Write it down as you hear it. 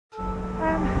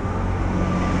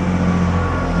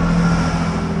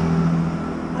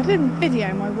couldn't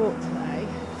video my walk today.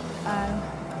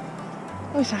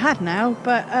 I wish I had now,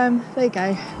 but there you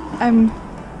go.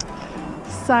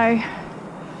 So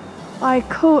I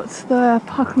caught the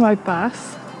Park and Ride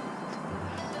bus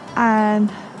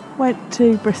and went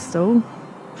to Bristol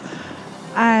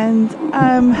and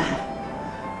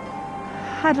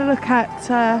had a look at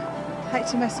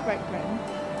HMS Great Britain.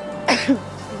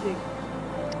 Excuse me.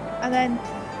 And then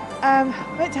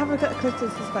went to have a look at the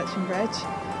Clifton Suspension Bridge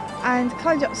and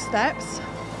climbed up steps.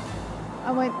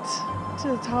 I went to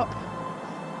the top,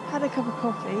 had a cup of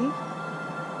coffee,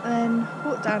 and then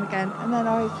walked down again, and then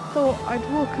I thought I'd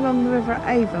walk along the River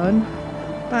Avon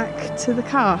back to the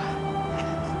car.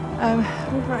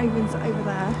 River Avon's over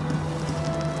there,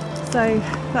 so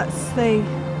that's the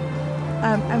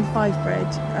M5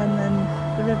 bridge, and then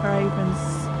the River Avon's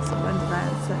sort of under there,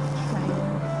 it's a train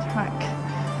track.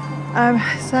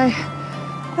 So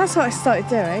that's what I started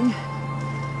doing,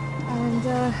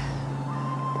 and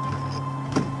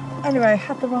anyway, I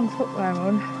had the wrong footwear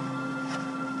on,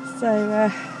 so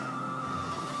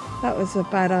that was a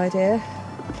bad idea,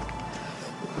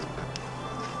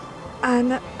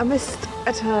 and I missed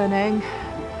a turning,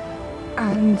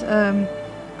 and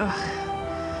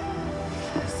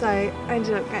so I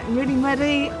ended up getting really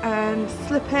muddy and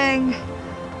slipping,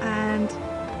 and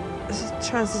the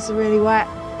trousers are really wet,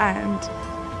 and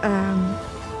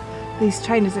these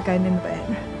trainers are going in the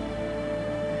bin.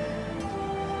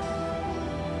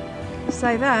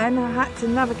 So then I had to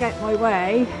navigate my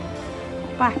way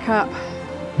back up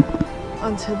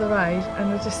onto the road, and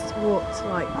I just walked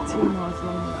like 2 miles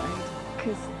along the road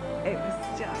because it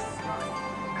was just like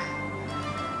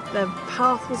the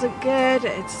path wasn't good,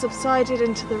 it had subsided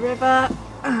into the river,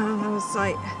 and I was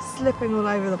like slipping all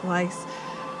over the place.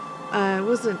 It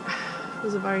wasn't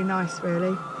very nice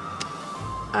really.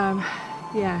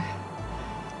 Yeah,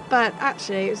 but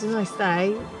actually it was a nice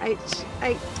day.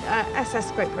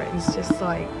 SS Great Britain's just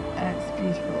like, it's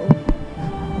beautiful.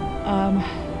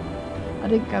 I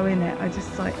didn't go in it, I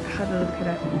just like had a look at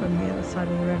it from the other side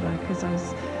of the river because I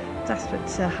was desperate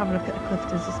to have a look at the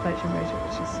Clifton Suspension Bridge,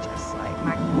 which is just like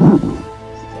magnificent.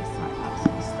 It's just like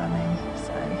absolutely stunning.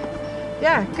 So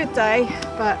yeah, good day,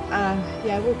 but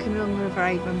yeah, walking along the River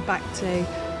Avon back to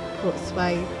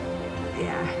Portway,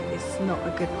 yeah, it's not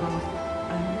a good path.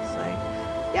 So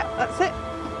yeah, that's it.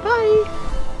 Bye.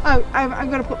 Oh, I'm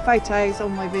going to put photos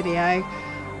on my video.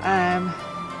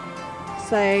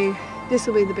 So this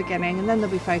will be the beginning, and then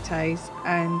there'll be photos,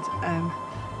 and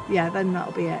yeah, then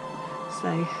that'll be it.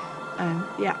 So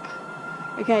yeah.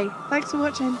 Okay, thanks for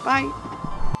watching. Bye.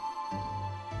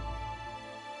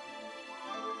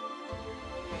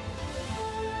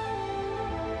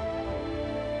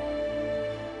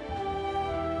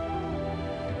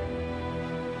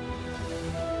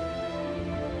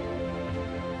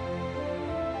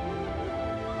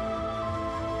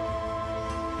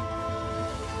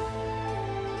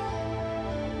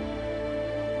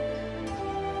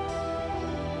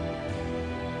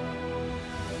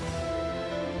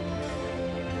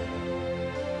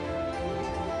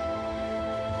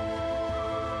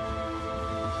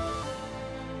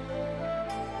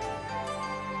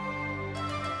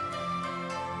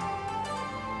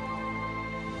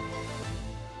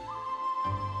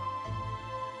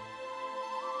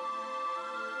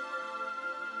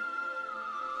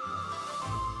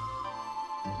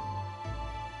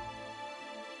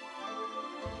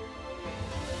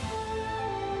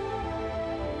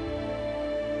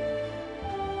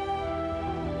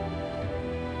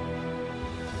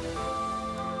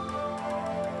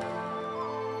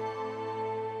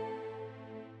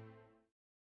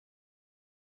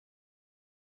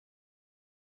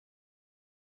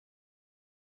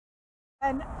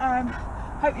 And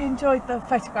hope you enjoyed the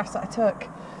photographs that I took.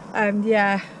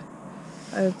 Yeah,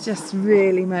 just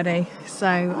really muddy. So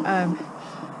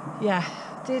yeah,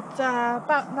 did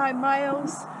about 9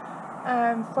 miles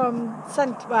from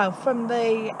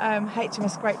the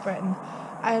HMS Great Britain,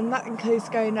 and that includes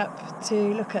going up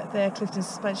to look at the Clifton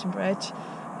Suspension Bridge.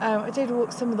 I did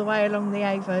walk some of the way along the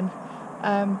Avon,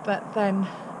 but then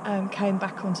came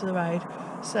back onto the road.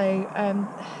 So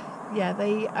yeah,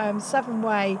 the Severn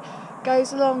Way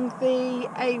goes along the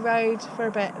A road for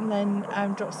a bit and then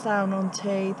drops down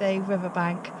onto the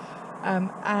riverbank,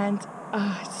 and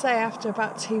I'd say after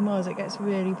about 2 miles it gets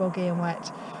really boggy and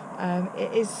wet.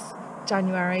 It is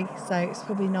January, so it's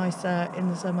probably nicer in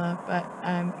the summer, but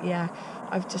yeah,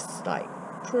 I've just like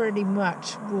pretty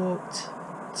much walked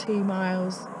 2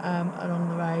 miles along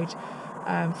the road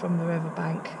from the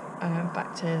riverbank,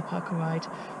 back to the park and ride.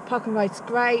 Park and ride's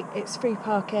great, it's free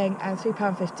parking and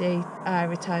 £3.50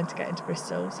 return to get into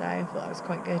Bristol, so I thought that was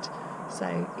quite good.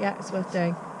 So yeah, it's worth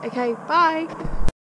doing. Okay, bye.